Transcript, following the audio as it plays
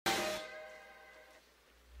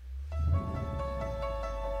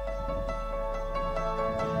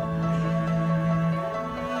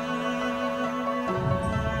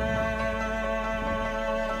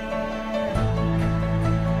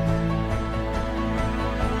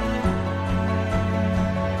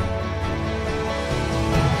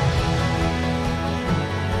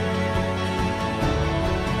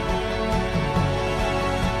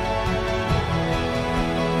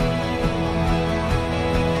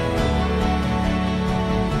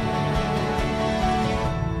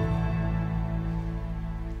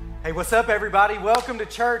Hey, what's up, everybody? Welcome to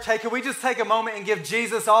church. Hey, can we just take a moment and give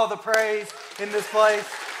Jesus all the praise in this place?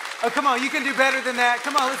 Oh, come on, you can do better than that.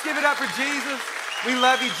 Come on, let's give it up for Jesus. We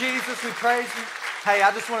love you, Jesus. We praise you. Hey,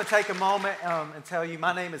 I just want to take a moment and tell you,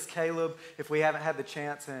 my name is Caleb. If I haven't had the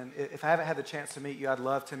chance to meet you, I'd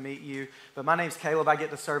love to meet you. But my name's Caleb. I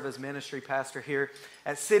get to serve as ministry pastor here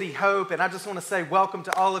at City Hope. And I just want to say welcome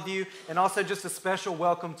to all of you, and also just a special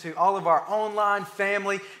welcome to all of our online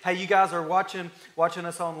family. Hey, you guys are watching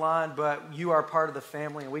us online, but you are part of the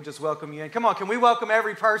family, and we just welcome you in. Come on, can we welcome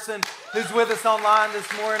every person who's with us online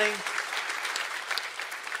this morning?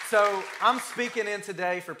 So I'm speaking in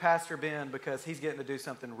today for Pastor Ben because he's getting to do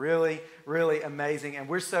something really, really amazing. And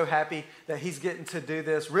we're so happy that he's getting to do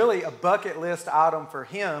this. Really a bucket list item for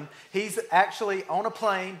him. He's actually on a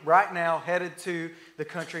plane right now headed to the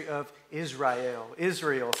country of Israel.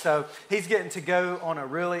 So he's getting to go on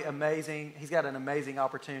he's got an amazing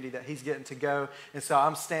opportunity that he's getting to go. And so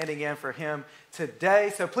I'm standing in for him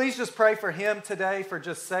today. So please just pray for him today for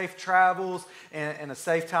just safe travels and a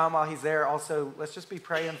safe time while he's there. Also, let's just be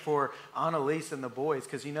praying for Annalise and the boys,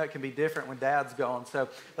 because you know it can be different when Dad's gone. So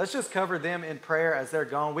let's just cover them in prayer as they're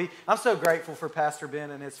gone. I'm so grateful for Pastor Ben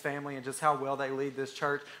and his family and just how well they lead this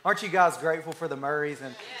church. Aren't you guys grateful for the Murrays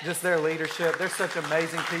and just their leadership? They're such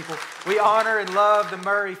amazing people. We honor and love the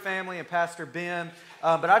Murray family and Pastor Ben.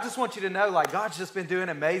 But I just want you to know, God's just been doing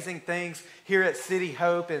amazing things here at City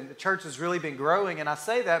Hope, and the church has really been growing. And I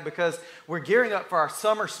say that because we're gearing up for our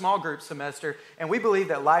summer small group semester, and we believe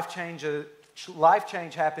that life change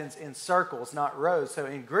happens in circles, not rows, so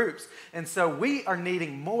in groups. And so we are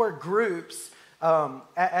needing more groups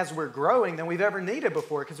as we're growing than we've ever needed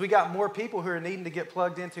before, because we got more people who are needing to get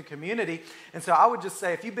plugged into community. And so I would just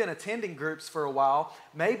say, if you've been attending groups for a while,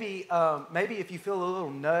 maybe if you feel a little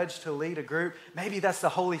nudge to lead a group, maybe that's the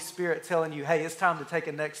Holy Spirit telling you, hey, it's time to take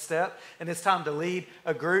a next step and it's time to lead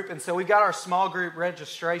a group. And so we've got our small group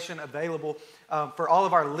registration available for all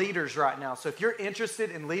of our leaders right now. So if you're interested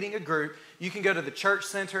in leading a group, you can go to the Church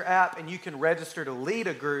Center app and you can register to lead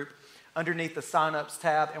a group underneath the sign-ups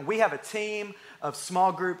tab. And we have a team of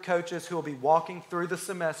small group coaches who will be walking through the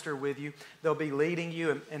semester with you. They'll be leading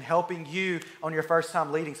you and helping you on your first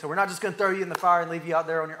time leading. So we're not just going to throw you in the fire and leave you out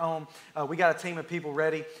there on your own. We got a team of people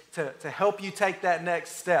ready to help you take that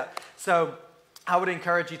next step. So I would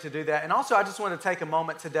encourage you to do that. And also, I just want to take a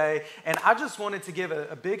moment today, and I just wanted to give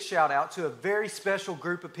a big shout out to a very special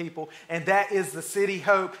group of people, and that is the City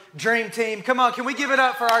Hope Dream Team. Come on, can we give it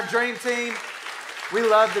up for our Dream Team? We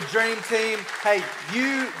love the Dream Team. Hey,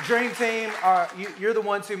 you, Dream Team, you're the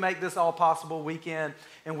ones who make this all possible week in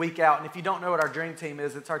and week out. And if you don't know what our Dream Team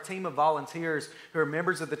is, it's our team of volunteers who are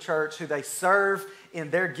members of the church, who they serve in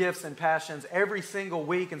their gifts and passions every single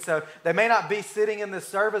week. And so they may not be sitting in this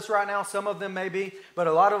service right now. Some of them may be, but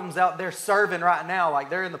a lot of them's out there serving right now. Like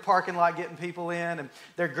they're in the parking lot getting people in, and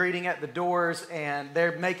they're greeting at the doors, and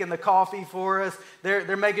they're making the coffee for us.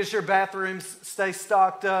 They're making sure bathrooms stay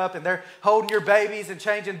stocked up, and they're holding your babies and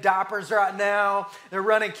changing diapers right now. They're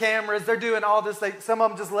running cameras. They're doing all this. Some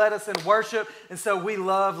of them just led us in worship. And so we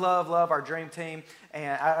love our Dream Team.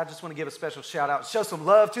 And I just want to give a special shout out. Show some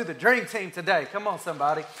love to the Dream Team today. Come on,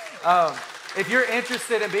 somebody. If you're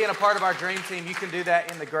interested in being a part of our Dream Team, you can do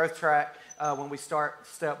that in the growth track when we start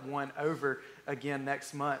step 1 over again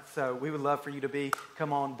next month. So we would love for you to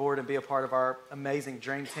come on board and be a part of our amazing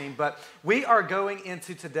Dream Team. But we are going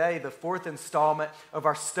into today the 4th installment of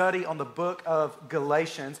our study on the book of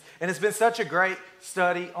Galatians. And it's been such a great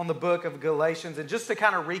study on the book of Galatians. And just to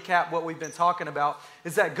kind of recap what we've been talking about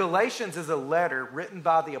is that Galatians is a letter written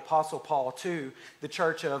by the Apostle Paul to the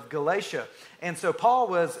church of Galatia. And so Paul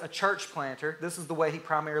was a church planter. This is the way he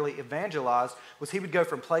primarily evangelized, was he would go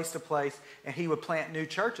from place to place and he would plant new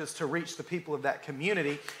churches to reach the people of that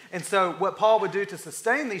community. And so what Paul would do to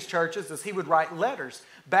sustain these churches is he would write letters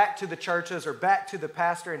back to the churches or back to the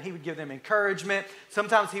pastor, and he would give them encouragement.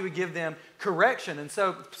 Sometimes he would give them correction. And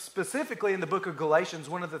so specifically in the book of Galatians,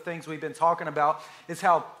 one of the things we've been talking about is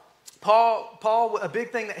how Paul, a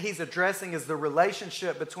big thing that he's addressing is the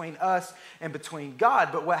relationship between us and between God.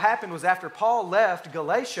 But what happened was, after Paul left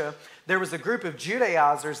Galatia, there was a group of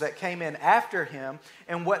Judaizers that came in after him.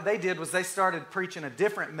 And what they did was they started preaching a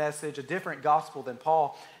different message, a different gospel than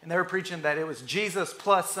Paul. And they were preaching that it was Jesus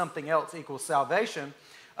plus something else equals salvation.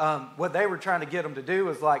 what they were trying to get them to do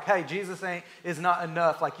was like, hey, Jesus is not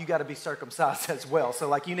enough. Like, you got to be circumcised as well. So,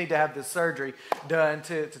 like, you need to have this surgery done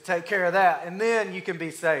to take care of that. And then you can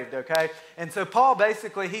be saved, okay? And so Paul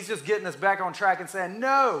basically, he's just getting us back on track and saying,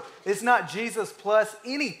 no, it's not Jesus plus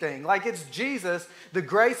anything. Like, it's Jesus. The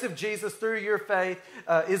grace of Jesus through your faith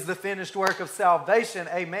is the finished work of salvation.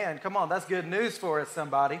 Amen. Come on, that's good news for us,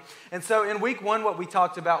 somebody. And so in week 1, what we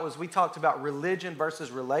talked about was we talked about religion versus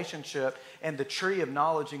relationship and the tree of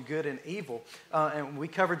knowledge and good and evil. And we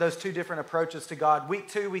covered those 2 different approaches to God. Week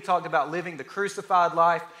 2, we talked about living the crucified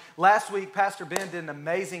life. Last week, Pastor Ben did an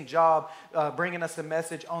amazing job bringing us a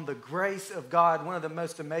message on the grace of God, one of the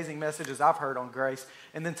most amazing messages I've heard on grace.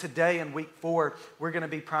 And then today in week 4, we're going to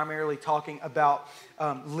be primarily talking about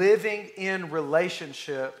living in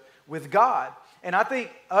relationship with God. And I think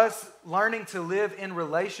us learning to live in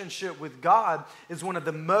relationship with God is one of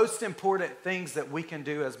the most important things that we can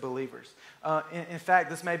do as believers. In fact,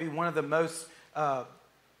 this may be one of the most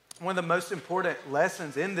important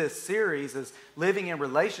lessons in this series is living in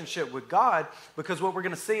relationship with God, because what we're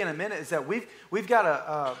going to see in a minute is that we've got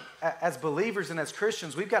to, as believers and as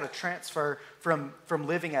Christians, we've got to transfer from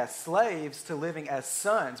living as slaves to living as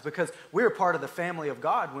sons, because we're part of the family of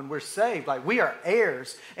God when we're saved. Like, we are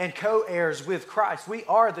heirs and co-heirs with Christ. We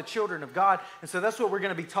are the children of God, and so that's what we're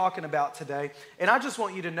going to be talking about today. And I just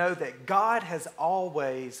want you to know that God has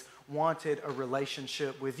always wanted a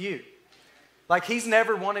relationship with you. Like, he's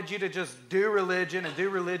never wanted you to just do religion and do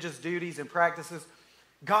religious duties and practices.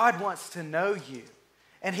 God wants to know you,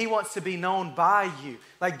 and he wants to be known by you.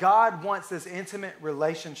 Like, God wants this intimate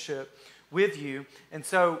relationship with you. And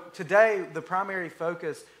so today, the primary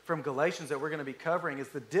focus from Galatians that we're going to be covering is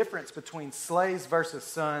the difference between slaves versus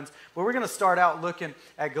sons. But we're going to start out looking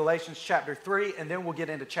at Galatians chapter 3, and then we'll get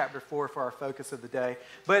into chapter 4 for our focus of the day.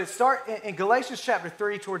 But in Galatians chapter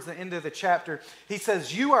 3, towards the end of the chapter, he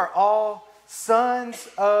says, you are all sons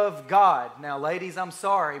of God. Now, ladies, I'm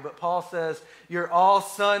sorry, but Paul says you're all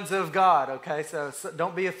sons of God, okay? So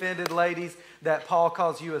don't be offended, ladies, that Paul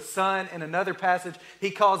calls you a son. In another passage,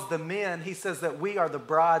 he calls the men, he says that we are the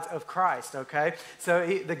brides of Christ, okay? So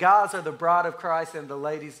the guys are the bride of Christ, and the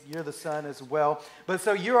ladies, you're the son as well. But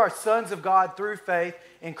so you are sons of God through faith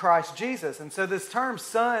in Christ Jesus. And so this term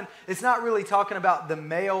son, it's not really talking about the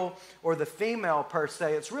male or the female per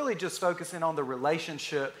se. It's really just focusing on the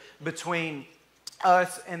relationship between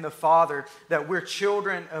us and the Father, that we're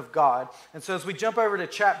children of God. And so as we jump over to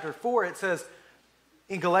chapter 4, it says,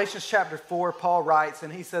 in Galatians chapter 4, Paul writes,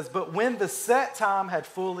 and he says, but when the set time had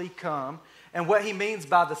fully come, and what he means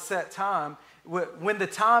by the set time, when the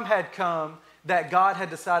time had come that God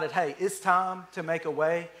had decided, hey, it's time to make a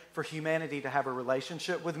way for humanity to have a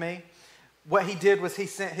relationship with me, what he did was he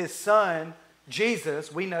sent his son,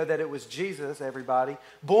 Jesus. We know that it was Jesus, everybody,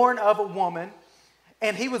 born of a woman,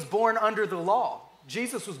 and he was born under the law.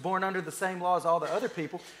 Jesus was born under the same law as all the other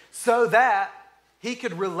people, so that he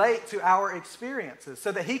could relate to our experiences,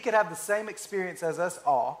 so that he could have the same experience as us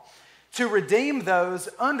all, to redeem those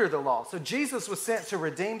under the law. So Jesus was sent to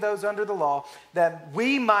redeem those under the law, that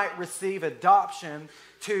we might receive adoption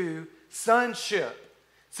to sonship.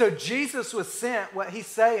 So Jesus was sent, what he's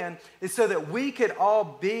saying is so that we could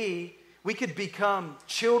become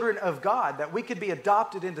children of God, that we could be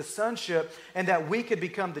adopted into sonship, and that we could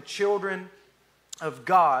become the children of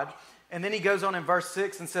God. And then he goes on in verse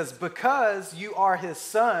 6 and says, because you are his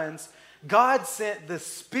sons, God sent the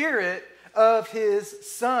Spirit of his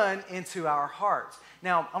Son into our hearts.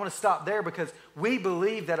 Now, I'm going to stop there because we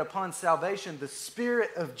believe that upon salvation, the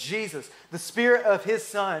Spirit of Jesus, the Spirit of his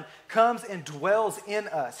Son, comes and dwells in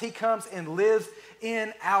us. He comes and lives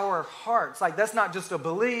in our hearts. Like, that's not just a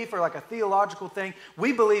belief or like a theological thing.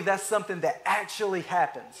 We believe that's something that actually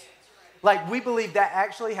happens. Like, we believe that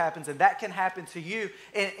actually happens, and that can happen to you.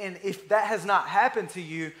 And if that has not happened to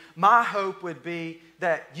you, my hope would be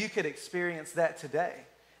that you could experience that today.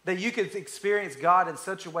 That you could experience God in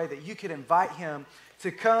such a way that you could invite him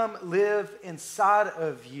to come live inside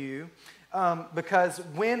of you. Because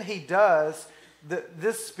when he does,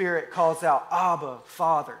 this Spirit calls out, Abba,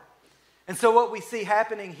 Father. And so what we see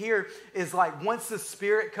happening here is, like, once the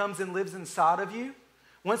Spirit comes and lives inside of you,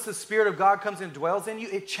 once the Spirit of God comes and dwells in you,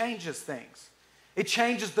 it changes things. It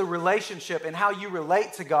changes the relationship and how you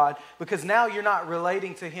relate to God, because now you're not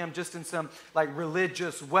relating to him just in some like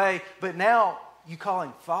religious way, but now you call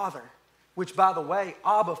him Father, which, by the way,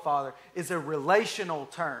 Abba, Father, is a relational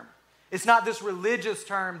term. It's not this religious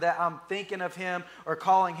term that I'm thinking of him or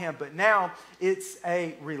calling him, but now it's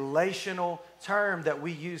a relational term that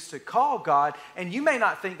we use to call God, and you may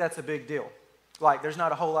not think that's a big deal. like there's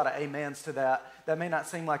not a whole lot of amens to that. That may not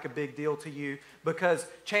seem like a big deal to you because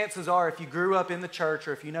chances are if you grew up in the church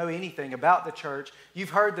or if you know anything about the church, you've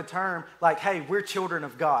heard the term like, hey, we're children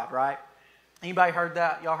of God, right? Anybody heard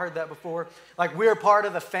that? Y'all heard that before? Like we're part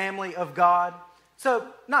of the family of God. So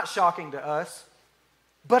not shocking to us,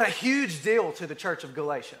 but a huge deal to the church of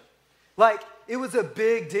Galatia. Like it was a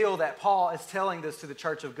big deal that Paul is telling this to the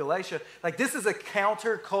church of Galatia. Like this is a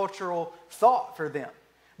countercultural thought for them.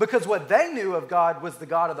 Because what they knew of God was the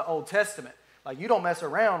God of the Old Testament. Like you don't mess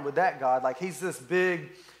around with that God. Like he's this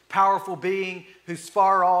big, powerful being who's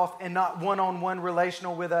far off and not one-on-one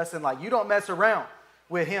relational with us. And like you don't mess around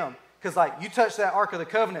with him. Because like you touch that Ark of the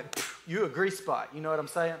Covenant, you a grease spot. You know what I'm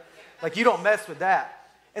saying? Like you don't mess with that.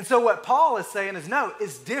 And so what Paul is saying is no,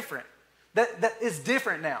 it's different. That is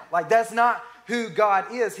different now. Like that's not who God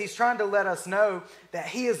is. He's trying to let us know that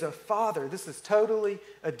he is a father. This is totally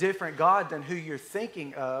a different God than who you're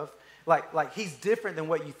thinking of. Like he's different than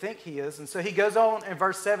what you think he is. And so he goes on in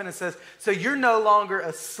verse 7 and says, so you're no longer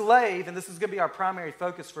a slave, and this is going to be our primary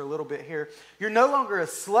focus for a little bit here. You're no longer a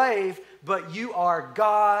slave, but you are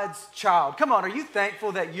God's child. Come on, are you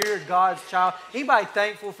thankful that you're God's child? Anybody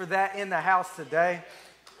thankful for that in the house today?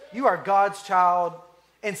 You are God's child.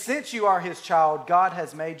 And since you are his child, God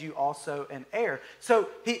has made you also an heir. So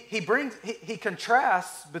he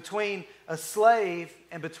contrasts between a slave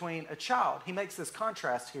and between a child. He makes this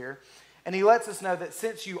contrast here. And he lets us know that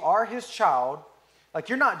since you are his child, like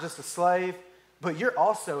you're not just a slave, but you're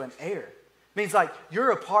also an heir. It means like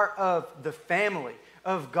you're a part of the family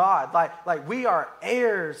of God. Like we are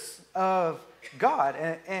heirs of God.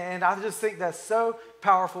 And I just think that's so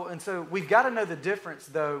powerful. And so we've got to know the difference,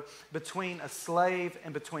 though, between a slave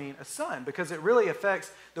and between a son, because it really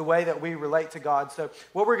affects the way that we relate to God. So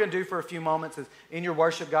what we're going to do for a few moments is in your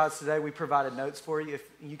worship guides today, we provided notes for you. If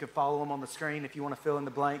you can follow them on the screen if you want to fill in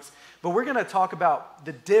the blanks. But we're going to talk about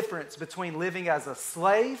the difference between living as a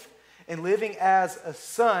slave and living as a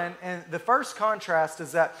son. And the first contrast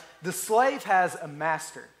is that the slave has a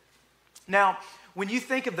master. Now, when you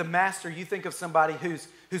think of the master, you think of somebody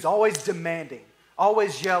who's always demanding,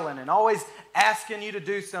 always yelling, and always asking you to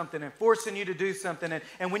do something and forcing you to do something.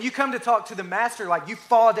 And when you come to talk to the master, like you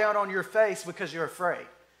fall down on your face because you're afraid.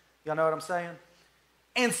 Y'all know what I'm saying?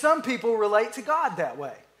 And some people relate to God that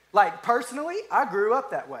way. Like personally, I grew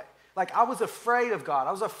up that way. Like I was afraid of God.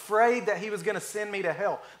 I was afraid that he was going to send me to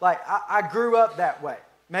hell. Like I grew up that way.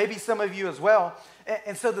 Maybe some of you as well.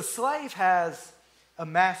 And so the slave has a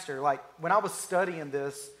master. Like when I was studying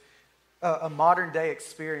this, a modern day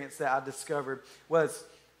experience that I discovered was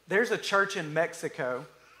there's a church in Mexico.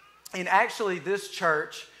 And actually this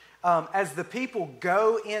church, as the people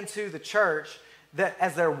go into the church, that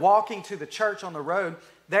as they're walking to the church on the road,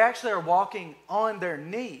 they actually are walking on their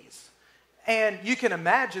knees. And you can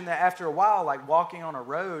imagine that after a while, like walking on a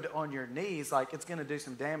road on your knees, like it's going to do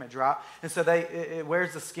some damage, right? And so it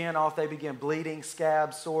wears the skin off. They begin bleeding,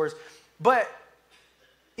 scabs, sores. But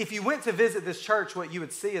if you went to visit this church, what you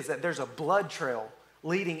would see is that there's a blood trail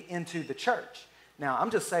leading into the church. Now, I'm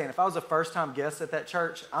just saying, if I was a first-time guest at that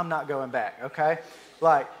church, I'm not going back, okay?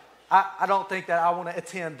 Like, I don't think that I want to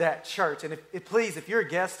attend that church. And please, if you're a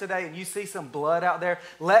guest today and you see some blood out there,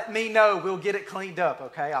 let me know. We'll get it cleaned up,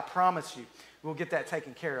 okay? I promise you, we'll get that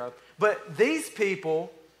taken care of. But these people,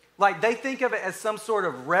 like, they think of it as some sort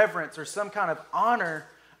of reverence or some kind of honor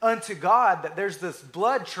unto God, that there's this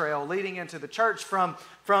blood trail leading into the church from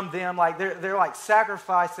them, like they're like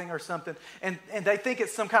sacrificing or something, and they think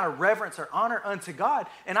it's some kind of reverence or honor unto God.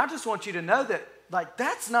 And I just want you to know that, like,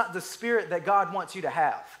 that's not the spirit that God wants you to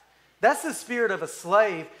have. That's the spirit of a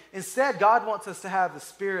slave. Instead, God wants us to have the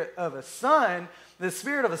spirit of a son. The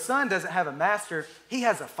spirit of a son doesn't have a master. He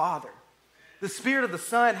has a father. The spirit of the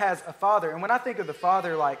son has a father. And when I think of the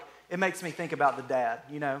father, like, it makes me think about the dad,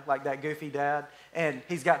 you know, like that goofy dad. And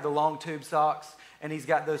he's got the long tube socks, and he's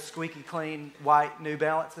got those squeaky clean white New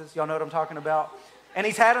Balances. Y'all know what I'm talking about? And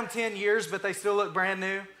he's had them 10 years, but they still look brand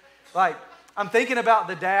new. Like, I'm thinking about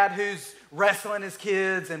the dad who's wrestling his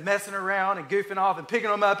kids and messing around and goofing off and picking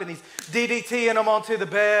them up, and he's DDTing them onto the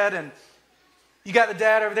bed. And you got the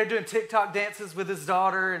dad over there doing TikTok dances with his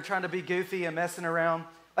daughter and trying to be goofy and messing around.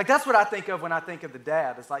 Like, that's what I think of when I think of the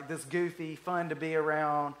dad. It's like this goofy, fun to be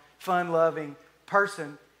around, fun-loving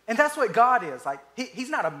person. And that's what God is. Like, he's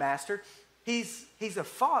not a master. He's a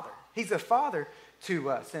father. He's a father to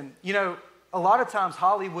us. And, you know, a lot of times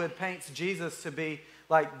Hollywood paints Jesus to be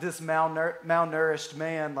like this malnourished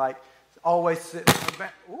man, like always sitting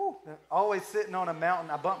on a mountain.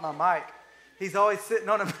 I bumped my mic. He's always sitting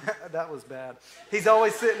on a that was bad. He's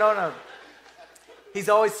always sitting on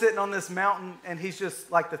this mountain, and he's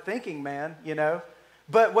just like the thinking man, you know.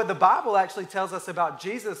 But what the Bible actually tells us about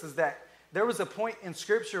Jesus is that there was a point in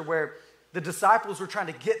Scripture where the disciples were trying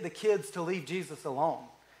to get the kids to leave Jesus alone.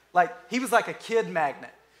 Like, he was like a kid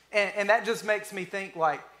magnet. And that just makes me think,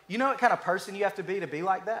 like, you know what kind of person you have to be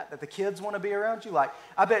like that? That the kids want to be around you? Like,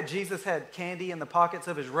 I bet Jesus had candy in the pockets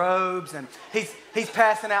of his robes, and he's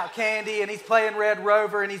passing out candy, and he's playing Red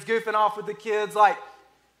Rover, and he's goofing off with the kids, like,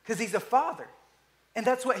 because he's a father. And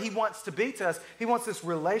that's what he wants to be to us. He wants this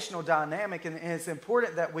relational dynamic, and it's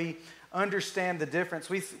important that we understand the difference.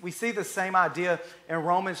 We see the same idea in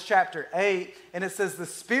Romans chapter 8, and it says, the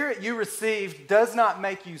Spirit you received does not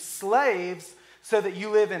make you slaves so that you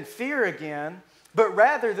live in fear again, but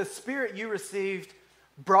rather the Spirit you received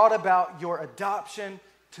brought about your adoption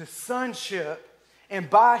to sonship, and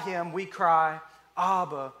by him we cry,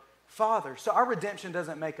 Abba, Father. So our redemption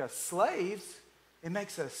doesn't make us slaves, it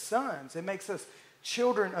makes us sons. It makes us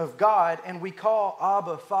children of God, and we call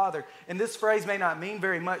Abba Father. And this phrase may not mean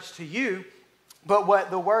very much to you, but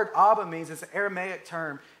what the word Abba means is an Aramaic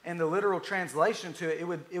term, and the literal translation to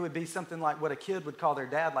it would be something like what a kid would call their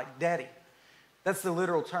dad, like daddy. That's the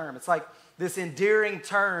literal term. It's like this endearing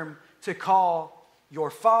term to call your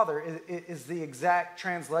father is the exact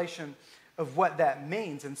translation of what that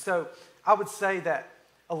means. And so I would say that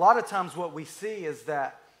a lot of times what we see is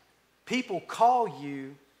that people call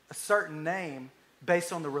you a certain name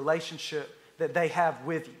based on the relationship that they have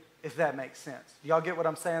with you, if that makes sense. Y'all get what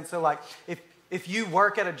I'm saying? So like if you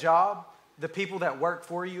work at a job, the people that work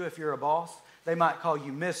for you, if you're a boss, they might call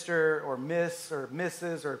you Mr. or Miss or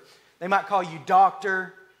Mrs. or they might call you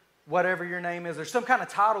Doctor, whatever your name is. There's some kind of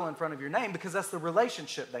title in front of your name because that's the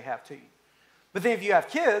relationship they have to you. But then if you have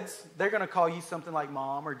kids, they're going to call you something like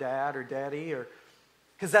Mom or Dad or Daddy, or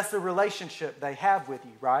because that's the relationship they have with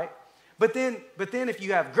you, right? But then if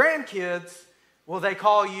you have grandkids, well, they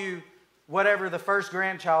call you whatever the first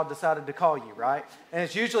grandchild decided to call you, right? And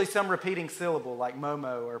it's usually some repeating syllable like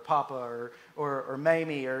Momo or Papa or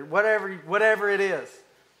Mamie or whatever it is.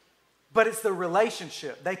 But it's the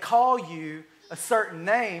relationship. They call you a certain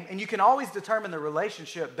name, and you can always determine the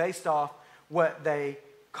relationship based off what they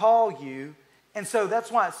call you. And so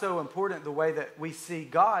that's why it's so important the way that we see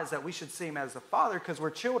God is that we should see him as a father because we're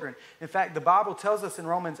children. In fact, the Bible tells us in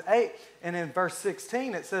Romans 8 and in verse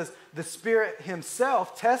 16, it says, the Spirit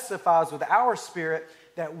himself testifies with our spirit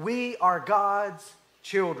that we are God's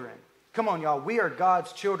children. Come on, y'all. We are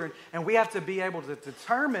God's children, and we have to be able to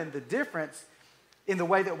determine the difference in the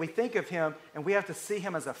way that we think of him, and we have to see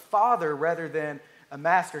him as a father rather than a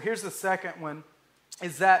master. Here's the second one,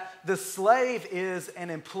 is that the slave is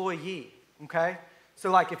an employee, okay?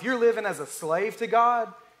 So like if you're living as a slave to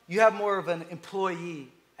God, you have more of an employee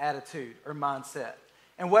attitude or mindset.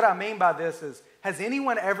 And what I mean by this is, has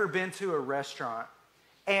anyone ever been to a restaurant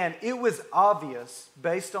and it was obvious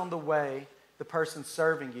based on the way the person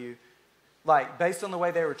serving you, like based on the way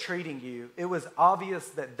they were treating you, it was obvious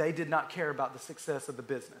that they did not care about the success of the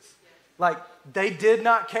business. Like they did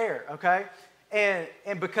not care, okay? And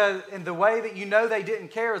the way that you know they didn't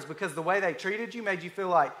care is because the way they treated you made you feel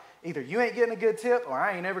like either you ain't getting a good tip or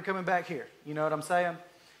I ain't ever coming back here. You know what I'm saying?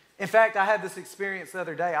 In fact, I had this experience the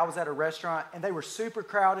other day. I was at a restaurant and they were super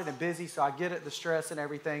crowded and busy, so I get it, the stress and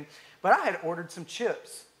everything. But I had ordered some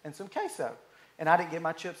chips and some queso. And I didn't get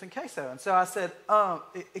my chips and queso. And so I said,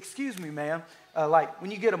 excuse me, ma'am, like when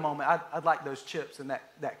you get a moment, I'd like those chips and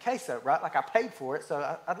that queso, right? Like I paid for it,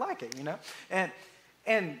 so I'd like it, you know?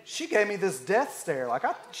 And she gave me this death stare. Like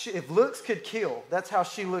if looks could kill, that's how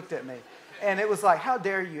she looked at me. And it was like, how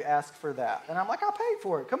dare you ask for that? And I'm like, I paid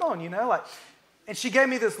for it. Come on, you know? Like, and she gave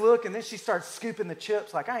me this look, and then she started scooping the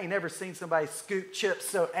chips. Like I ain't never seen somebody scoop chips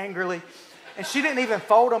so angrily. And she didn't even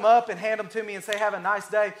fold them up and hand them to me and say, have a nice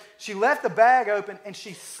day. She left the bag open and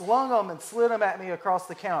she slung them and slid them at me across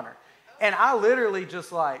the counter. And I literally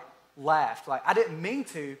just like laughed. Like I didn't mean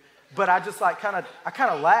to, but I just like kind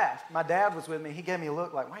of laughed. My dad was with me. He gave me a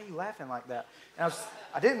look like, why are you laughing like that? And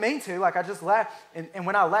I didn't mean to. Like I just laughed. And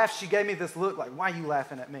when I laughed, she gave me this look like, why are you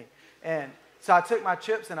laughing at me? And so I took my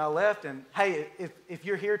chips and I left, and hey, if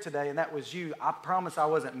you're here today and that was you, I promise I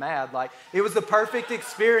wasn't mad. Like, it was the perfect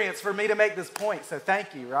experience for me to make this point, so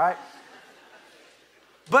thank you, right?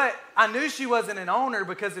 But I knew she wasn't an owner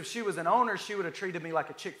because if she was an owner, she would have treated me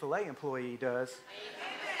like a Chick-fil-A employee does,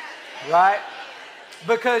 right?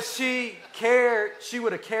 Because she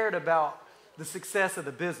would have cared about the success of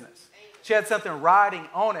the business. She had something riding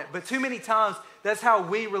on it. But too many times, that's how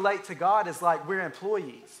we relate to God is like we're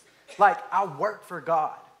employees. Like, I work for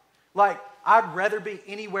God. Like, I'd rather be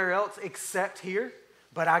anywhere else except here,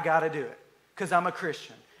 but I got to do it because I'm a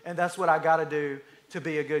Christian. And that's what I got to do to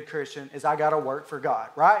be a good Christian is I got to work for God,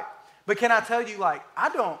 right? But can I tell you, like, I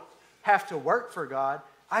have to work for God.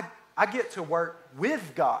 I get to work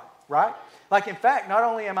with God, right? Like, in fact, not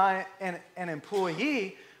only am I an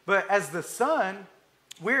employee, but as the son,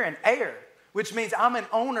 we're an heir, which means I'm an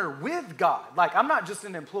owner with God. Like, I'm not just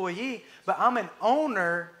an employee, but I'm an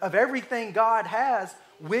owner of everything God has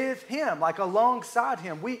with him, like alongside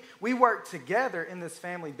him. We work together in this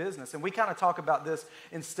family business. And we kind of talk about this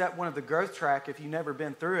in step 1 of the growth track if you've never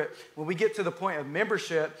been through it. When we get to the point of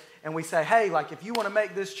membership and we say, hey, like, if you want to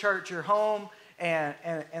make this church your home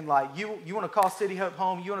and like you want to call City Hope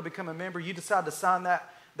home, you want to become a member, you decide to sign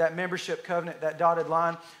that membership covenant, that dotted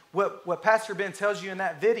line. What Pastor Ben tells you in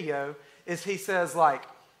that video is he says, like,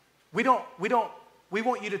 we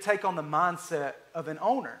want you to take on the mindset of an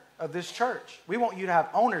owner of this church. We want you to have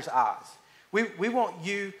owner's eyes. We want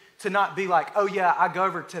you to not be like, oh yeah, I go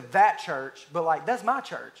over to that church, but like, that's my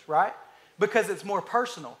church, right? Because it's more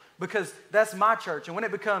personal, because that's my church. And when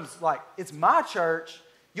it becomes like, it's my church,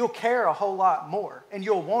 you'll care a whole lot more, and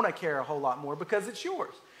you'll want to care a whole lot more because it's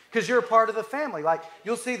yours, because you're a part of the family. Like,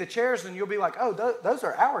 you'll see the chairs and you'll be like, oh, those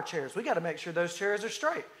are our chairs. We got to make sure those chairs are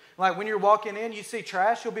straight. Like, when you're walking in, you see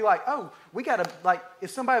trash, you'll be like, oh, we got to, like,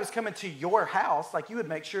 if somebody was coming to your house, like, you would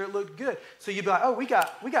make sure it looked good. So you'd be like, oh, we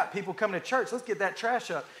got people coming to church. Let's get that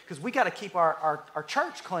trash up because we got to keep our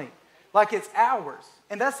church clean. Like, it's ours.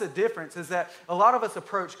 And that's the difference, is that a lot of us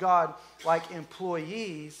approach God like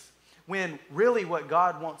employees, when really what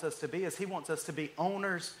God wants us to be is he wants us to be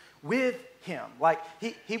owners with him. Like,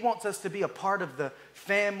 he wants us to be a part of the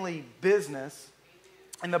family business.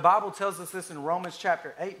 And the Bible tells us this in Romans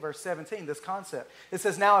chapter 8, verse 17, this concept. It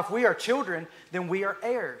says, now if we are children, then we are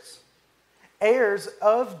heirs. Heirs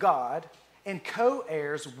of God and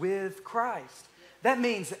co-heirs with Christ. That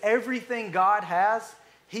means everything God has,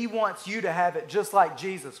 he wants you to have it just like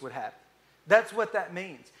Jesus would have it. That's what that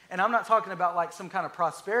means. And I'm not talking about like some kind of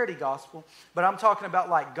prosperity gospel, but I'm talking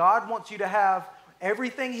about like God wants you to have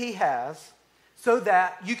everything he has so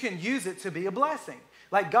that you can use it to be a blessing.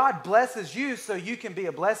 Like, God blesses you so you can be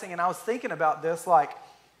a blessing. And I was thinking about this, like,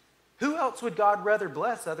 who else would God rather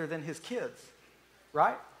bless other than his kids,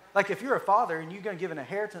 right? Like, if you're a father and you're going to give an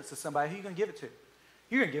inheritance to somebody, who are you going to give it to?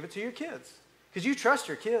 You're going to give it to your kids because you trust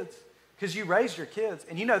your kids, because you raised your kids,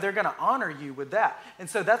 and you know they're going to honor you with that. And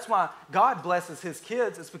so that's why God blesses his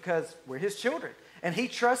kids. It's because we're his children, and he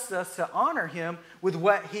trusts us to honor him with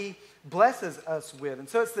what he blesses us with. And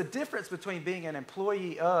so it's the difference between being an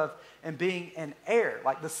employee of and being an heir.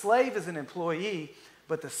 Like, the slave is an employee,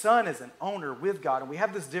 but the son is an owner with God. And we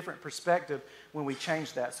have this different perspective when we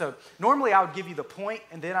change that. So normally I would give you the point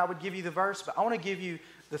and then I would give you the verse, but I want to give you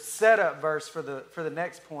the setup verse for the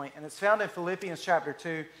next point. And it's found in Philippians chapter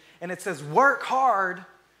 2. And it says, work hard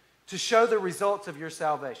to show the results of your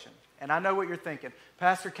salvation. And I know what you're thinking.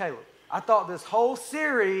 Pastor Caleb, I thought this whole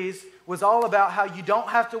series was all about how you don't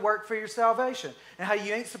have to work for your salvation and how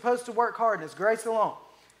you ain't supposed to work hard and it's grace alone.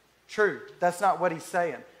 True, that's not what he's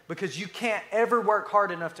saying, because you can't ever work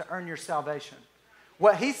hard enough to earn your salvation.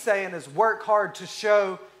 What he's saying is work hard to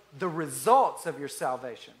show the results of your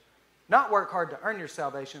salvation. Not work hard to earn your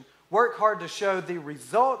salvation, work hard to show the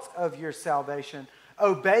results of your salvation,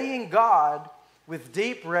 obeying God with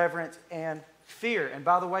deep reverence and fear. And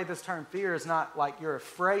by the way, this term fear is not like you're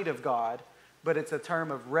afraid of God, but it's a term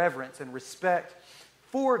of reverence and respect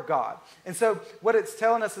for God. And so what it's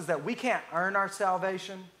telling us is that we can't earn our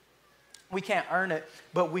salvation. We can't earn it,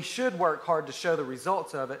 but we should work hard to show the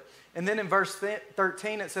results of it. And then in verse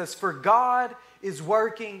 13, it says, for God is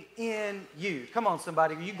working in you. Come on,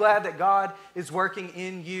 somebody. Are you glad that God is working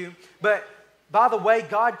in you? But by the way,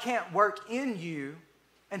 God can't work in you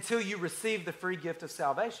until you receive the free gift of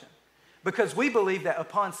salvation. Because we believe that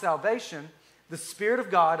upon salvation, the Spirit of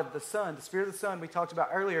God, of the Son, the Spirit of the Son we talked about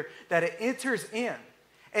earlier, that it enters in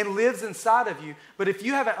and lives inside of you. But if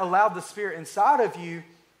you haven't allowed the Spirit inside of you,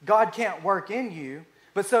 God can't work in you.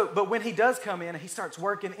 But when he does come in and he starts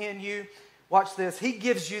working in you, watch this, he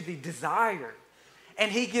gives you the desire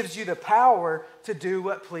and he gives you the power to do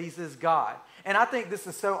what pleases God. And I think this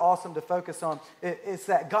is so awesome to focus on. It's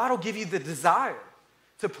that God will give you the desire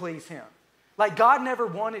to please him. Like, God never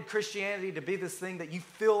wanted Christianity to be this thing that you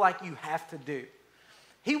feel like you have to do.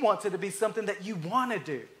 He wants it to be something that you want to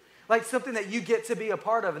do. Like something that you get to be a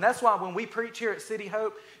part of. And that's why when we preach here at City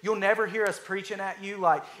Hope, you'll never hear us preaching at you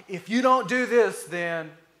like, if you don't do this, then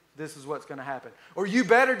this is what's going to happen. Or you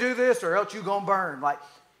better do this or else you're going to burn. Like,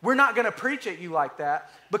 we're not going to preach at you like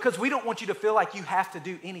that because we don't want you to feel like you have to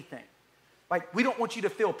do anything. Like, we don't want you to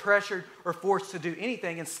feel pressured or forced to do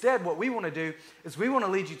anything. Instead, what we want to do is we want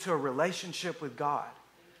to lead you to a relationship with God.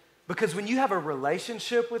 Because when you have a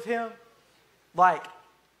relationship with him, like,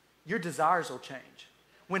 your desires will change.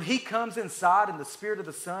 When he comes inside and the Spirit of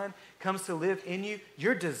the Son comes to live in you,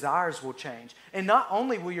 your desires will change. And not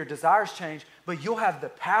only will your desires change, but you'll have the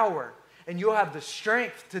power and you'll have the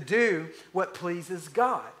strength to do what pleases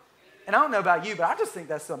God. And I don't know about you, but I just think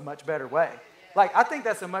that's a much better way. Like, I think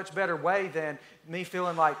that's a much better way than me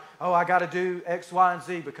feeling like, oh, I got to do X, Y, and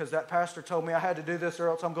Z because that pastor told me I had to do this or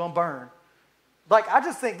else I'm going to burn. Like, I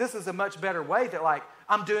just think this is a much better way that, like,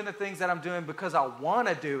 I'm doing the things that I'm doing because I want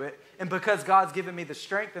to do it and because God's given me the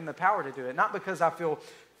strength and the power to do it, not because I feel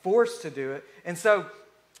forced to do it. And so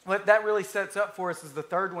what that really sets up for us is the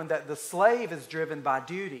third one, that the slave is driven by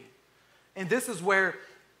duty. And this is where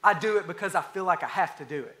I do it because I feel like I have to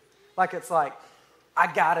do it. Like, it's like,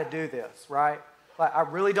 I got to do this, right? Like, I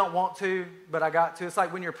really don't want to, but I got to. It's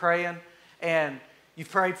like when you're praying and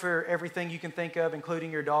you've prayed for everything you can think of,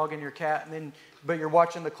 including your dog and your cat, but you're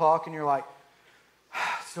watching the clock and you're like,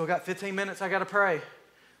 still got 15 minutes, I got to pray.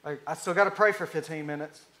 Like, I still got to pray for 15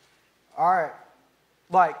 minutes. All right.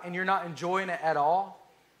 Like, and you're not enjoying it at all.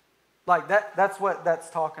 Like, that's what that's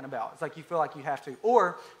talking about. It's like you feel like you have to.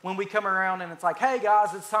 Or when we come around and it's like, hey,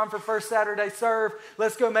 guys, it's time for First Saturday Serve.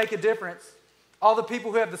 Let's go make a difference. All the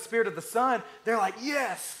people who have the Spirit of the Son, they're like,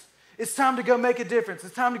 yes, it's time to go make a difference.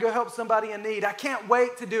 It's time to go help somebody in need. I can't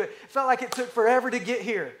wait to do it. It felt like it took forever to get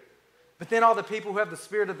here. But then all the people who have the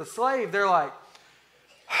spirit of the slave, they're like,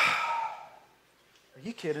 are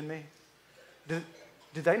you kidding me? Did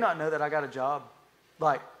they not know that I got a job?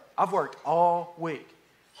 Like, I've worked all week,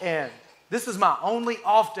 and this is my only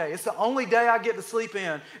off day. It's the only day I get to sleep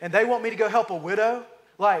in, and they want me to go help a widow?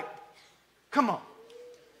 Like, come on.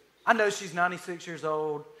 I know she's 96 years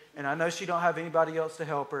old, and I know she don't have anybody else to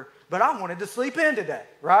help her, but I wanted to sleep in today,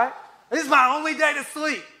 right? This is my only day to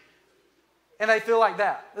sleep. And they feel like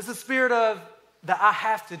that. It's the spirit of that I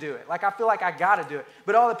have to do it. Like, I feel like I got to do it.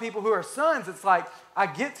 But all the people who are sons, it's like, I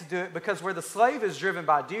get to do it because where the slave is driven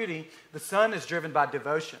by duty, the son is driven by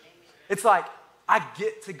devotion. It's like, I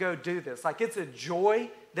get to go do this. Like, it's a joy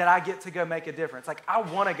that I get to go make a difference. Like, I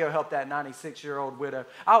want to go help that 96-year-old widow.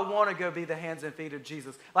 I want to go be the hands and feet of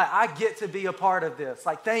Jesus. Like, I get to be a part of this.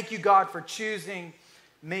 Like, thank you, God, for choosing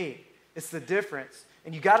me. It's the difference.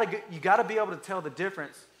 And you got to be able to tell the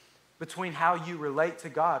difference between how you relate to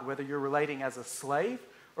God, whether you're relating as a slave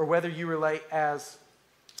or whether you relate as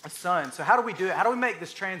a son. So how do we do it? How do we make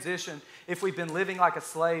this transition if we've been living like a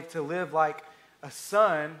slave to live like a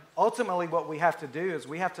son? Ultimately, what we have to do is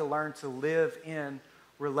we have to learn to live in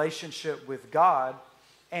relationship with God.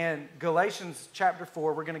 And Galatians chapter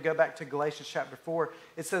 4, we're going to go back to Galatians chapter 4.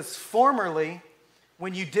 It says, formerly,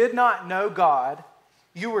 when you did not know God,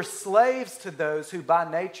 you were slaves to those who by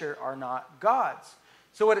nature are not God's.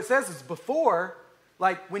 So what it says is before,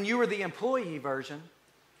 like when you were the employee version,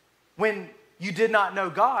 when you did not know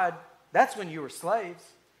God, that's when you were slaves.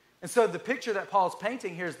 And so the picture that Paul's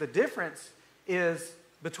painting here is the difference is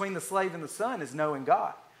between the slave and the son is knowing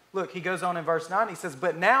God. Look, he goes on in verse 9, he says,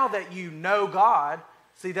 but now that you know God,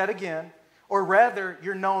 see that again, or rather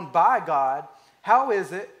you're known by God, how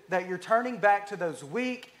is it that you're turning back to those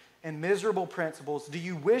weak and miserable principles? Do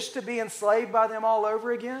you wish to be enslaved by them all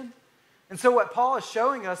over again? And so what Paul is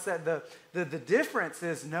showing us that the difference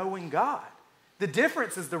is knowing God. The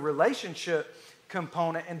difference is the relationship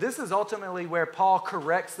component. And this is ultimately where Paul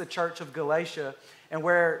corrects the church of Galatia and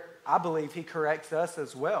where I believe he corrects us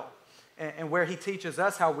as well. And where he teaches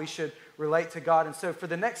us how we should relate to God. And so for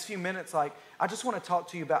the next few minutes, like, I just want to talk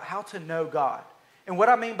to you about how to know God. And what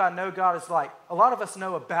I mean by know God is like, a lot of us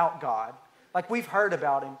know about God. Like, we've heard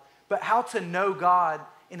about him. But how to know God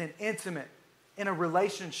in an intimate, in a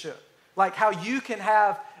relationship. Like how you can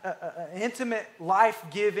have an intimate,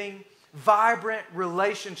 life-giving, vibrant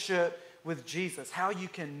relationship with Jesus. How you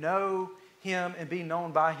can know him and be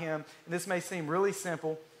known by him. And this may seem really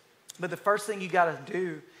simple, but the first thing you got to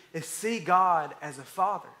do is see God as a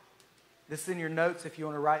father. This is in your notes if you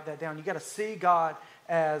want to write that down. You got to see God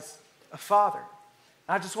as a father.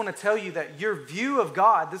 I just want to tell you that your view of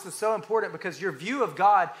God, this is so important because your view of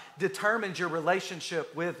God determines your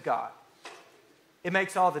relationship with God. It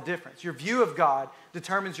makes all the difference. Your view of God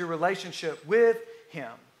determines your relationship with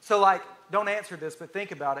him. So like, don't answer this, but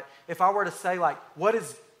think about it. If I were to say like, what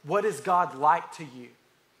is God like to you?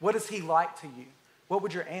 What is he like to you? What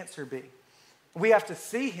would your answer be? We have to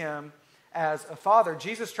see him as a father.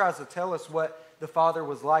 Jesus tries to tell us what the father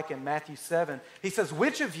was like in Matthew 7. He says,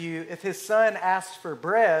 which of you, if his son asks for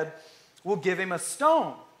bread, will give him a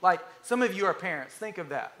stone? Like, some of you are parents. Think of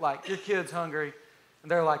that. Like, your kid's hungry,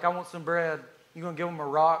 and they're like, I want some bread. You're going to give him a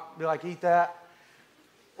rock, be like, eat that?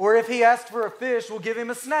 Or if he asks for a fish, we'll give him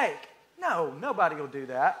a snake. No, nobody will do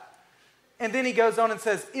that. And then he goes on and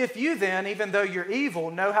says, if you then, even though you're evil,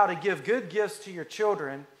 know how to give good gifts to your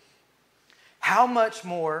children, how much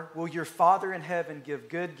more will your Father in heaven give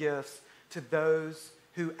good gifts to those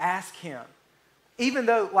who ask him? Even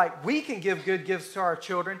though, like, we can give good gifts to our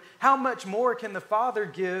children, how much more can the Father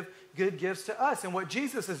give good gifts to us? And what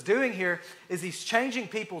Jesus is doing here is he's changing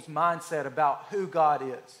people's mindset about who God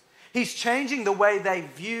is. He's changing the way they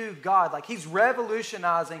view God. Like, he's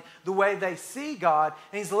revolutionizing the way they see God.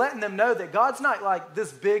 And he's letting them know that God's not like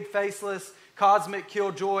this big, faceless, cosmic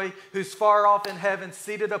killjoy who's far off in heaven,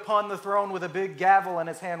 seated upon the throne with a big gavel in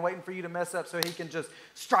his hand, waiting for you to mess up so he can just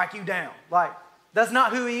strike you down. Like, that's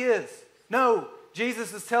not who he is. No,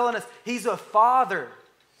 Jesus is telling us he's a father.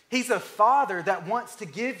 He's a father that wants to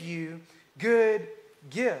give you good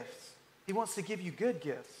gifts. He wants to give you good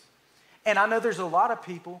gifts. And I know there's a lot of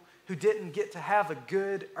people who didn't get to have a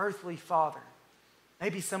good earthly father.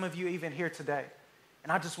 Maybe some of you even here today.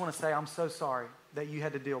 And I just want to say I'm so sorry that you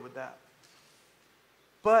had to deal with that.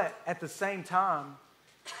 But at the same time,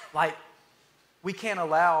 like, we can't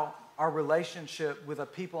allow our relationship with the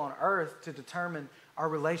people on earth to determine our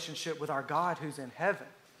relationship with our God who's in heaven.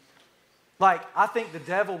 Like, I think the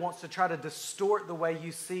devil wants to try to distort the way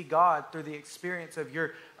you see God through the experience of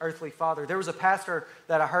your earthly father. There was a pastor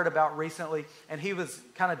that I heard about recently, and he was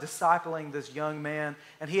kind of discipling this young man,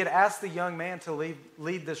 and he had asked the young man to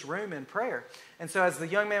lead this room in prayer. And so as the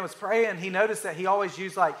young man was praying, he noticed that he always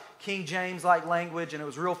used like King James-like language, and it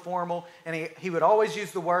was real formal, and he would always use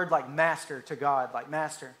the word like master to God, like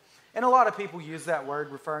master. And a lot of people use that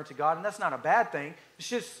word referring to God, and that's not a bad thing. It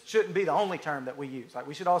just shouldn't be the only term that we use. Like,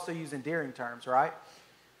 we should also use endearing terms, right?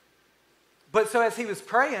 But so as he was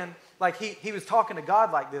praying, like he was talking to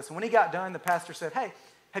God like this. And when he got done, the pastor said, hey,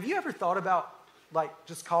 have you ever thought about like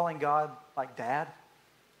just calling God like dad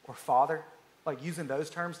or father? Like using those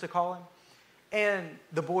terms to call him? And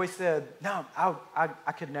the boy said, no,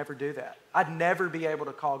 I could never do that. I'd never be able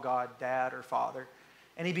to call God dad or father.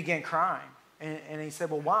 And he began crying. And he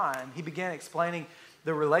said, well, why? And he began explaining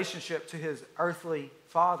the relationship to his earthly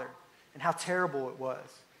father and how terrible it was.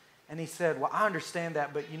 And he said, well, I understand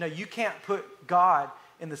that, but you can't put God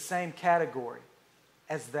in the same category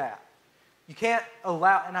as that. You can't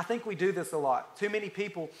allow, and I think we do this a lot. Too many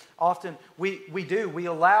people often, we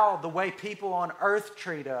allow the way people on earth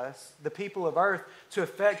treat us, the people of earth, to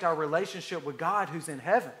affect our relationship with God who's in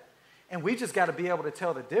heaven. And we just got to be able to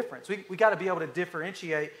tell the difference. We got to be able to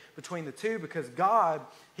differentiate between the two, because God,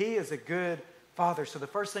 he is a good father. So the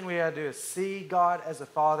first thing we got to do is see God as a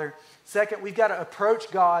father. Second, we've got to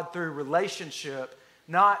approach God through relationship,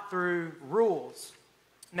 not through rules.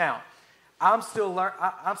 Now, I'm still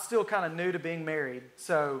kind of new to being married.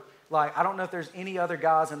 So like, I don't know if there's any other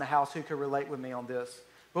guys in the house who could relate with me on this.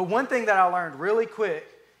 But one thing that I learned really quick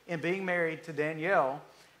in being married to Danielle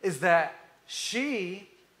is that she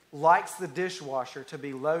likes the dishwasher to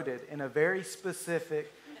be loaded in a very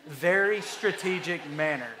specific, very strategic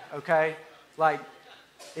manner, okay? Like,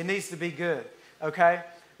 it needs to be good, okay?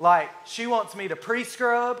 Like, she wants me to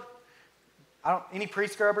pre-scrub. Any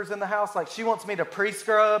pre-scrubbers in the house? Like, she wants me to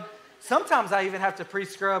pre-scrub. Sometimes I even have to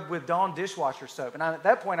pre-scrub with Dawn dishwasher soap. And at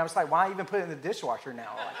that point, I was like, why even put it in the dishwasher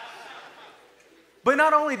now? Like, but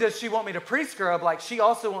not only does she want me to pre-scrub, like, she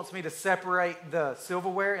also wants me to separate the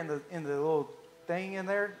silverware in the little thing in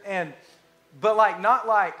there, but like not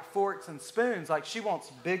like forks and spoons. Like, she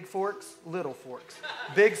wants big forks, little forks,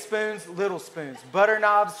 big spoons, little spoons, butter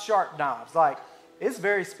knives, sharp knives. Like, it's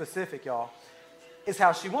very specific, y'all. It's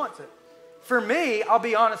how she wants it. For me, I'll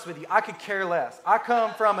be honest with you, I could care less. I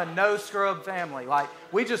come from a no scrub family. Like,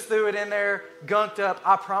 we just threw it in there, gunked up.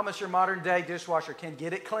 I promise your modern day dishwasher can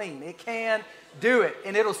get it clean. It can do it,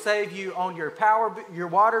 and it'll save you on your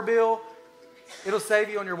water bill. It'll save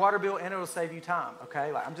you on your water bill, and it'll save you time,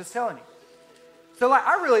 okay? Like, I'm just telling you. So, like,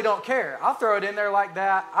 I really don't care. I'll throw it in there like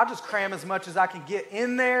that. I'll just cram as much as I can get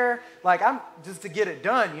in there, like, I'm just to get it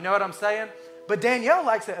done, you know what I'm saying? But Danielle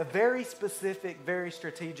likes it a very specific, very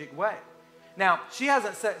strategic way. Now, she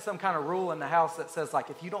hasn't set some kind of rule in the house that says, like,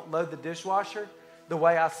 if you don't load the dishwasher the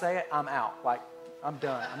way I say it, I'm out. Like, I'm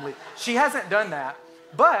done. I'm leaving. She hasn't done that.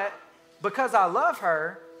 But because I love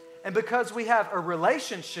her and because we have a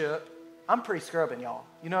relationship, I'm pre-scrubbing, y'all.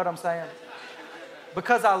 You know what I'm saying?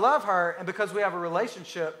 Because I love her and because we have a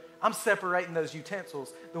relationship, I'm separating those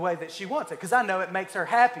utensils the way that she wants it, because I know it makes her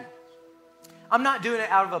happy. I'm not doing it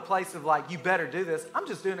out of a place of like, you better do this. I'm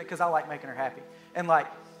just doing it because I like making her happy. And like,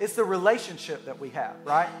 it's the relationship that we have,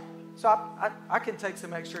 right? So I can take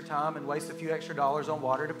some extra time and waste a few extra dollars on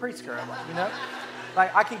water to pre-scrub, you know?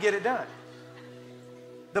 Like, I can get it done.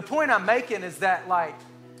 The point I'm making is that, like,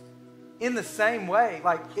 in the same way,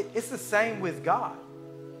 like, it's the same with God,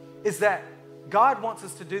 is that God wants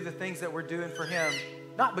us to do the things that we're doing for Him,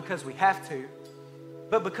 not because we have to,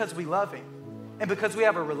 but because we love Him and because we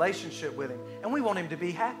have a relationship with Him and we want Him to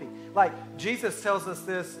be happy. Like Jesus tells us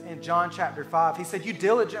this in John chapter 5. He said, you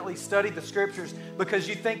diligently study the scriptures because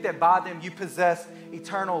you think that by them you possess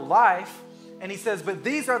eternal life. And He says, but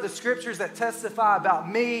these are the scriptures that testify about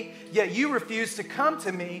me, yet you refuse to come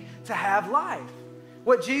to me to have life.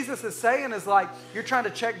 What Jesus is saying is like, you're trying to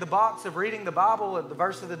check the box of reading the Bible at the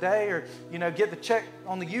verse of the day, or, get the check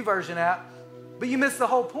on the YouVersion app, but you missed the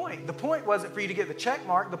whole point. The point wasn't for you to get the check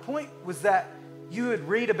mark. The point was that you would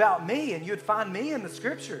read about me and you would find me in the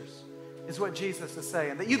scriptures, is what Jesus is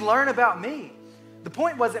saying, that you'd learn about me. The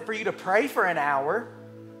point wasn't for you to pray for an hour.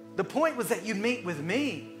 The point was that you'd meet with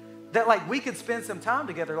me, that like we could spend some time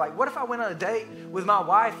together. Like, what if I went on a date with my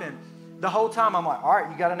wife and the whole time I'm like, all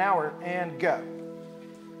right, you got an hour and go.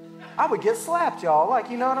 I would get slapped, y'all. Like,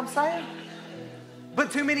 you know what I'm saying?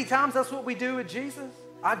 But too many times that's what we do with Jesus.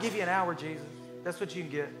 I'll give you an hour, Jesus. That's what you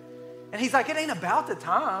can get. And He's like, it ain't about the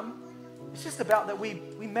time. It's just about that we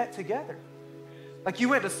met together. Like you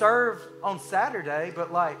went to serve on Saturday,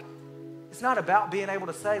 but like, it's not about being able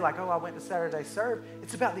to say like, oh, I went to Saturday serve.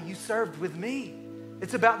 It's about that you served with me.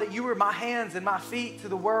 It's about that you were my hands and my feet to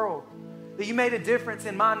the world, that you made a difference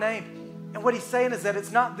in my name. And what He's saying is that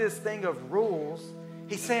it's not this thing of rules.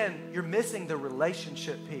 He's saying you're missing the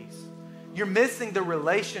relationship piece. You're missing the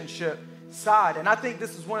relationship side. And I think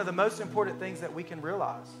this is one of the most important things that we can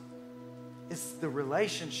realize. It's the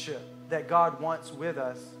relationship that God wants with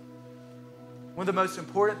us. One of the most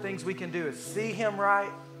important things we can do is see Him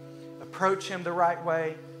right, approach Him the right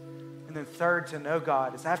way, and then third, to know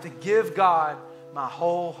God is I have to give God my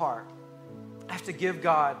whole heart. I have to give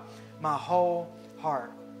God my whole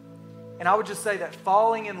heart. And I would just say that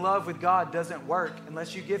falling in love with God doesn't work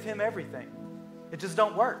unless you give Him everything. It just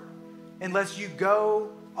don't work unless you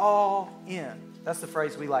go all in. That's the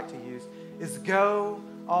phrase we like to use, is go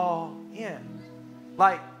all in.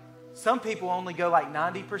 Like some people only go like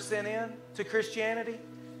 90% in to Christianity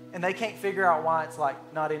and they can't figure out why it's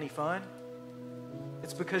like not any fun.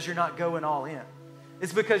 It's because you're not going all in.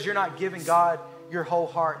 It's because you're not giving God your whole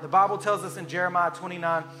heart. The Bible tells us in Jeremiah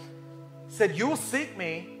 29, said, you'll seek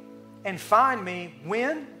me and find me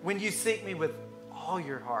when you seek me with all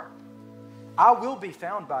your heart. I will be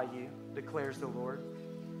found by you, declares the Lord.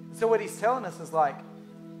 So what He's telling us is like,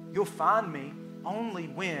 you'll find me only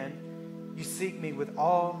when you seek me with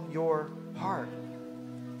all your heart.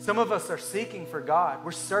 Some of us are seeking for God.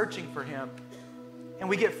 We're searching for Him. And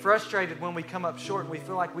we get frustrated when we come up short and we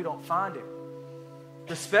feel like we don't find Him.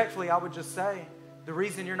 Respectfully, I would just say, the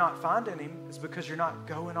reason you're not finding Him is because you're not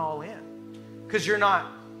going all in. Because you're not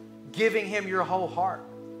giving Him your whole heart.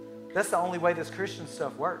 That's the only way this Christian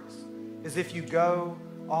stuff works, is if you go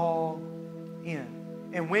all in.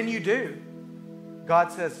 And when you do,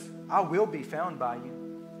 God says, I will be found by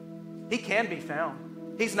you. He can be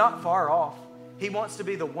found. He's not far off. He wants to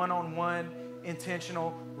be the one-on-one,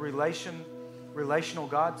 intentional, relational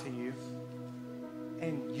God to you.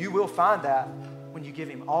 And you will find that when you give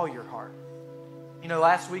Him all your heart. You know,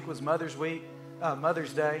 last week was Mother's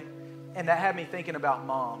Day, and that had me thinking about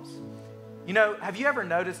moms. You know, have you ever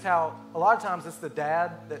noticed how a lot of times it's the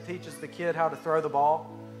dad that teaches the kid how to throw the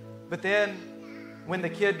ball, but then when the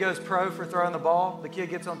kid goes pro for throwing the ball, the kid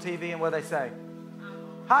gets on TV and what do they say?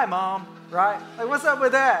 Hi, Mom, right? Like, what's up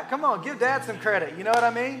with that? Come on, give Dad some credit. You know what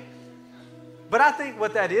I mean? But I think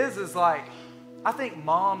what that is like, I think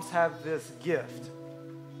moms have this gift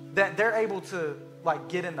that they're able to like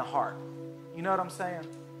get in the heart. You know what I'm saying?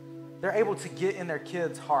 They're able to get in their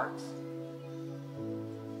kids' hearts.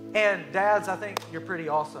 And dads, I think you're pretty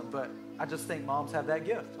awesome, but I just think moms have that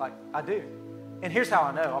gift. Like, I do. And here's how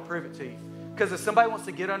I know. I'll prove it to you. Because if somebody wants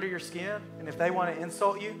to get under your skin, and if they want to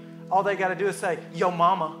insult you, all they got to do is say, yo,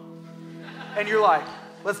 mama. And you're like,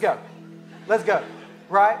 let's go. Let's go.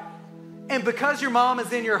 Right? And because your mom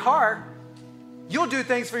is in your heart, you'll do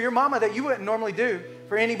things for your mama that you wouldn't normally do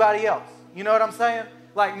for anybody else. You know what I'm saying?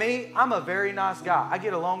 Like me, I'm a very nice guy. I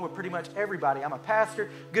get along with pretty much everybody. I'm a pastor,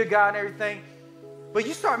 good guy and everything. But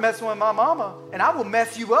you start messing with my mama, and I will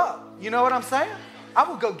mess you up. You know what I'm saying? I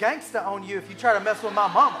will go gangsta on you if you try to mess with my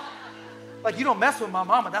mama. Like, you don't mess with my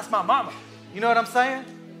mama. That's my mama. You know what I'm saying?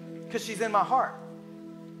 Because she's in my heart.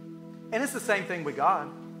 And it's the same thing with God.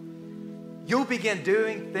 You'll begin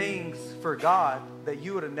doing things for God that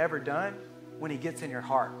you would have never done when He gets in your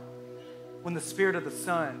heart. When the Spirit of the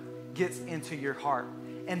Son gets into your heart.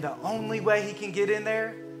 And the only way He can get in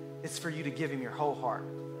there is for you to give Him your whole heart.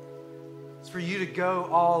 It's for you to go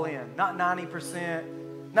all in. Not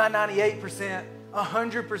 90%, not 98%,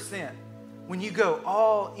 100%. When you go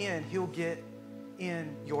all in, He'll get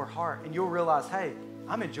in your heart. And you'll realize, hey,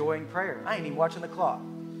 I'm enjoying prayer. I ain't even watching the clock.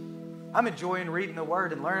 I'm enjoying reading the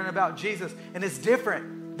Word and learning about Jesus. And it's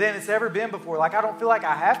different than it's ever been before. Like, I don't feel like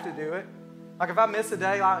I have to do it. Like, if I miss a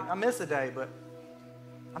day, I miss a day. But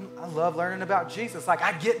I love learning about Jesus. Like,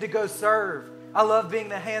 I get to go serve. I love being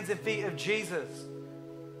the hands and feet of Jesus.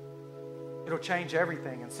 It'll change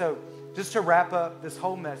everything. And so, just to wrap up this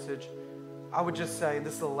whole message, I would just say, and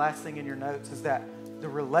this is the last thing in your notes, is that the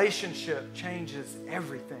relationship changes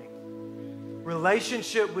everything.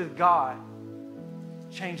 Relationship with God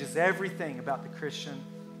changes everything about the Christian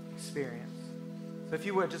experience. So if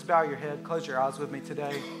you would, just bow your head, close your eyes with me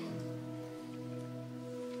today.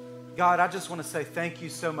 God, I just want to say thank you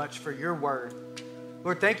so much for your word.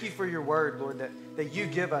 Lord, thank you for your word, Lord, that you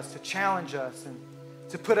give us to challenge us and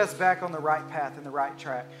to put us back on the right path and the right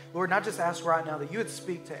track. Lord, and I just ask right now that you would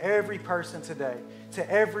speak to every person today,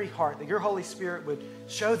 to every heart, that your Holy Spirit would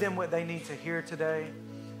show them what they need to hear today.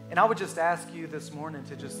 And I would just ask you this morning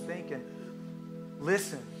to just think and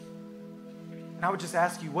listen. And I would just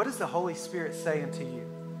ask you, what is the Holy Spirit saying to you?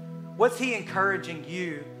 What's he encouraging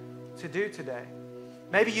you to do today?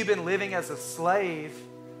 Maybe you've been living as a slave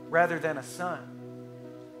rather than a son.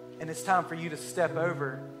 And it's time for you to step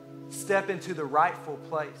into the rightful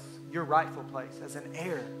place, your rightful place as an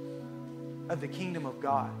heir of the kingdom of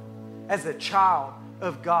God, as a child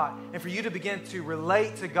of God. And for you to begin to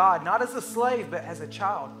relate to God, not as a slave, but as a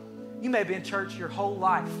child. You may be in church your whole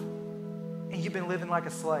life, and you've been living like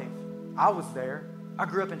a slave. I was there. I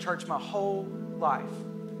grew up in church my whole life.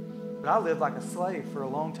 But I lived like a slave for a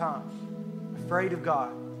long time, afraid of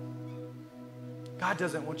God. God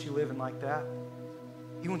doesn't want you living like that.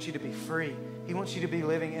 He wants you to be free. He wants you to be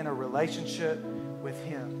living in a relationship with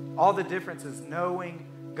him. All the difference is knowing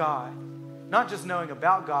God. Not just knowing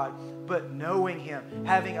about God, but knowing him,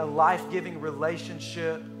 having a life-giving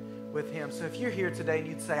relationship with him. So if you're here today and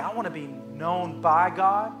you'd say, I want to be known by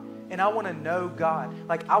God, and I want to know God.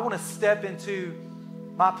 Like, I want to step into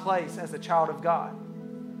my place as a child of God.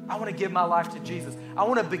 I want to give my life to Jesus. I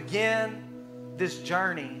want to begin this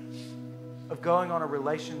journey of going on a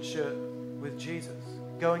relationship with Jesus,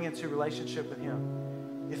 going into a relationship with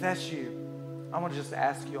him. If that's you, I want to just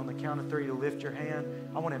ask you on the count of 3 to lift your hand.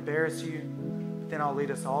 I want to embarrass you, but then I'll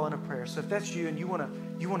lead us all in a prayer. So if that's you and you want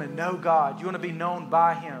to know God, you want to be known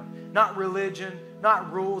by him, not religion,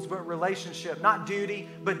 not rules, but relationship, not duty,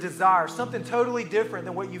 but desire, something totally different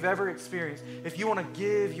than what you've ever experienced. If you want to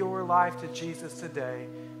give your life to Jesus today,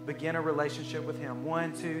 begin a relationship with him.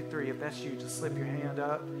 1, 2, 3. If that's you, just slip your hand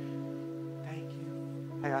up. Thank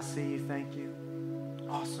you. Hey, I see you. Thank you.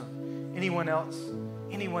 Awesome. Anyone else?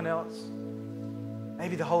 Anyone else?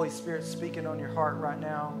 Maybe the Holy Spirit's speaking on your heart right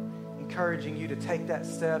now, encouraging you to take that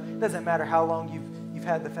step. It doesn't matter how long you've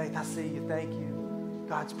had the faith. I see you. Thank you.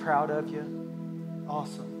 God's proud of you.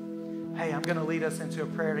 Awesome. Hey, I'm going to lead us into a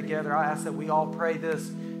prayer together. I ask that we all pray this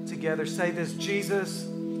together. Say this: Jesus,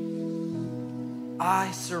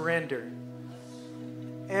 I surrender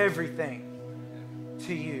everything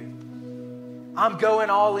to you. I'm going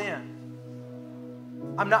all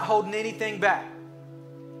in. I'm not holding anything back.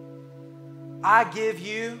 I give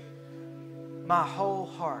you my whole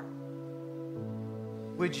heart.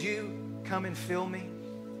 Would you come and fill me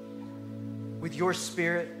with your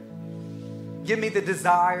Spirit? Give me the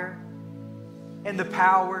desire and the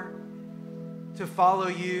power to follow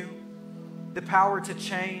you, the power to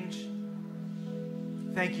change.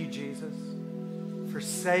 Thank you, Jesus, for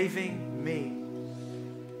saving me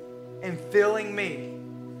and filling me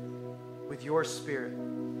with your Spirit.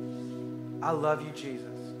 I love you, Jesus.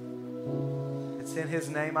 It's in his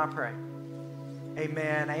name I pray.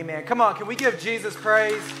 Amen, amen. Come on, can we give Jesus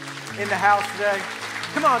praise in the house today?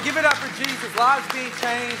 Come on, give it up for Jesus. Lives being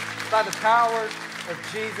changed by the power of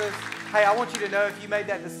Jesus. Hey, I want you to know, if you made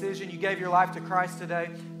that decision, you gave your life to Christ today,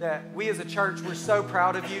 that we as a church, we're so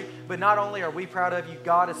proud of you. But not only are we proud of you,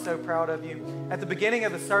 God is so proud of you. At the beginning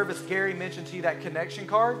of the service, Gary mentioned to you that connection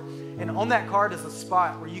card. And on that card is a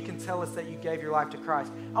spot where you can tell us that you gave your life to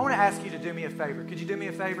Christ. I want to ask you to do me a favor. Could you do me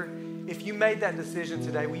a favor? If you made that decision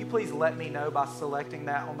today, will you please let me know by selecting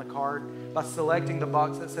that on the card, by selecting the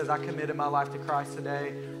box that says, I committed my life to Christ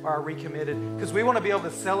today, or I recommitted? Because we want to be able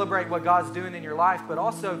to celebrate what God's doing in your life, but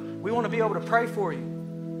also we want to be able to pray for you.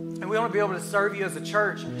 And we want to be able to serve you as a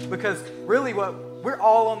church, because really we're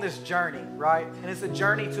all on this journey, right? And it's a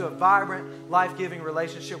journey to a vibrant, life-giving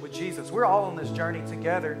relationship with Jesus. We're all on this journey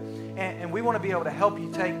together, and we want to be able to help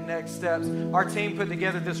you take next steps. Our team put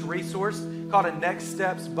together this resource called a Next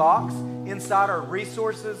Steps box. Inside are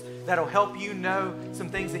resources that'll help you know some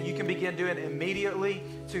things that you can begin doing immediately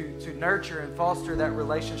to nurture and foster that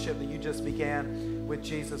relationship that you just began with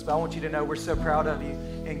Jesus. But I want you to know we're so proud of you,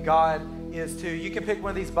 and God is too. You can pick one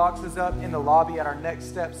of these boxes up in the lobby at our Next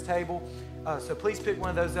Steps table. So please pick one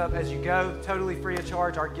of those up as you go, totally free of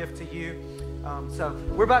charge, our gift to you. So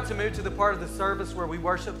we're about to move to the part of the service where we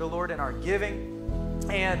worship the Lord in our giving.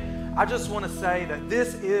 And I just want to say that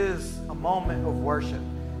this is a moment of worship.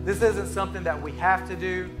 This isn't something that we have to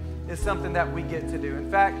do. It's something that we get to do. In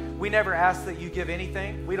fact, we never ask that you give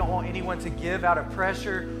anything. We don't want anyone to give out of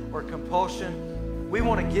pressure or compulsion. We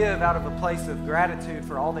want to give out of a place of gratitude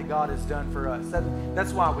for all that God has done for us.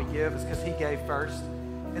 That's why we give, is because He gave first.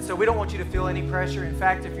 And so we don't want you to feel any pressure. In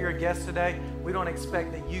fact, if you're a guest today, we don't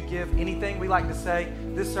expect that you give anything. We like to say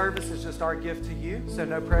this service is just our gift to you, so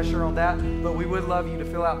no pressure on that. But we would love you to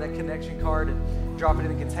fill out that connection card and drop it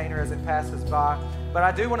in the container as it passes by. But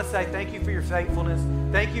I do want to say thank you for your faithfulness.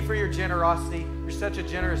 Thank you for your generosity. You're such a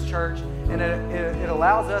generous church, and it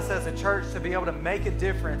allows us as a church to be able to make a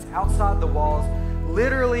difference outside the walls,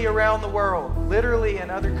 literally around the world, literally in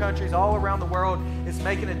other countries all around the world. It's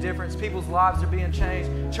making a difference. People's lives are being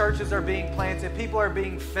changed. Churches are being planted. People are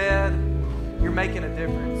being fed. You're making a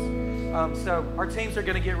difference. So our teams are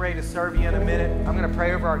going to get ready to serve you in a minute. I'm going to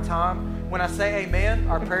pray over our time. When I say amen,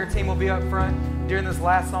 our prayer team will be up front. During this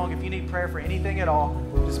last song, if you need prayer for anything at all,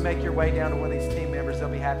 just make your way down to one of these team members. They'll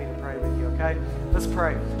be happy to pray with you, okay? Let's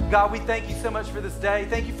pray. God, we thank you so much for this day.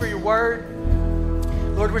 Thank you for your word.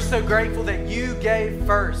 Lord, we're so grateful that you gave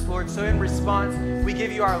first, Lord. So in response, we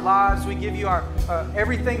give you our lives. We give you our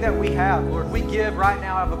everything that we have, Lord. We give right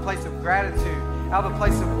now out of a place of gratitude, out of a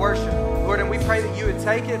place of worship, Lord. And we pray that you would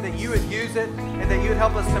take it, that you would use it, and that you would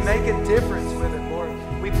help us to make a difference with it, Lord.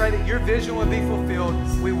 We pray that your vision would be fulfilled.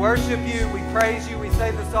 We worship you. We praise you. We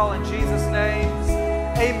say this all in Jesus' name.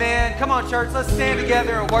 Amen. Come on, church. Let's stand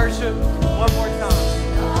together and worship one more time.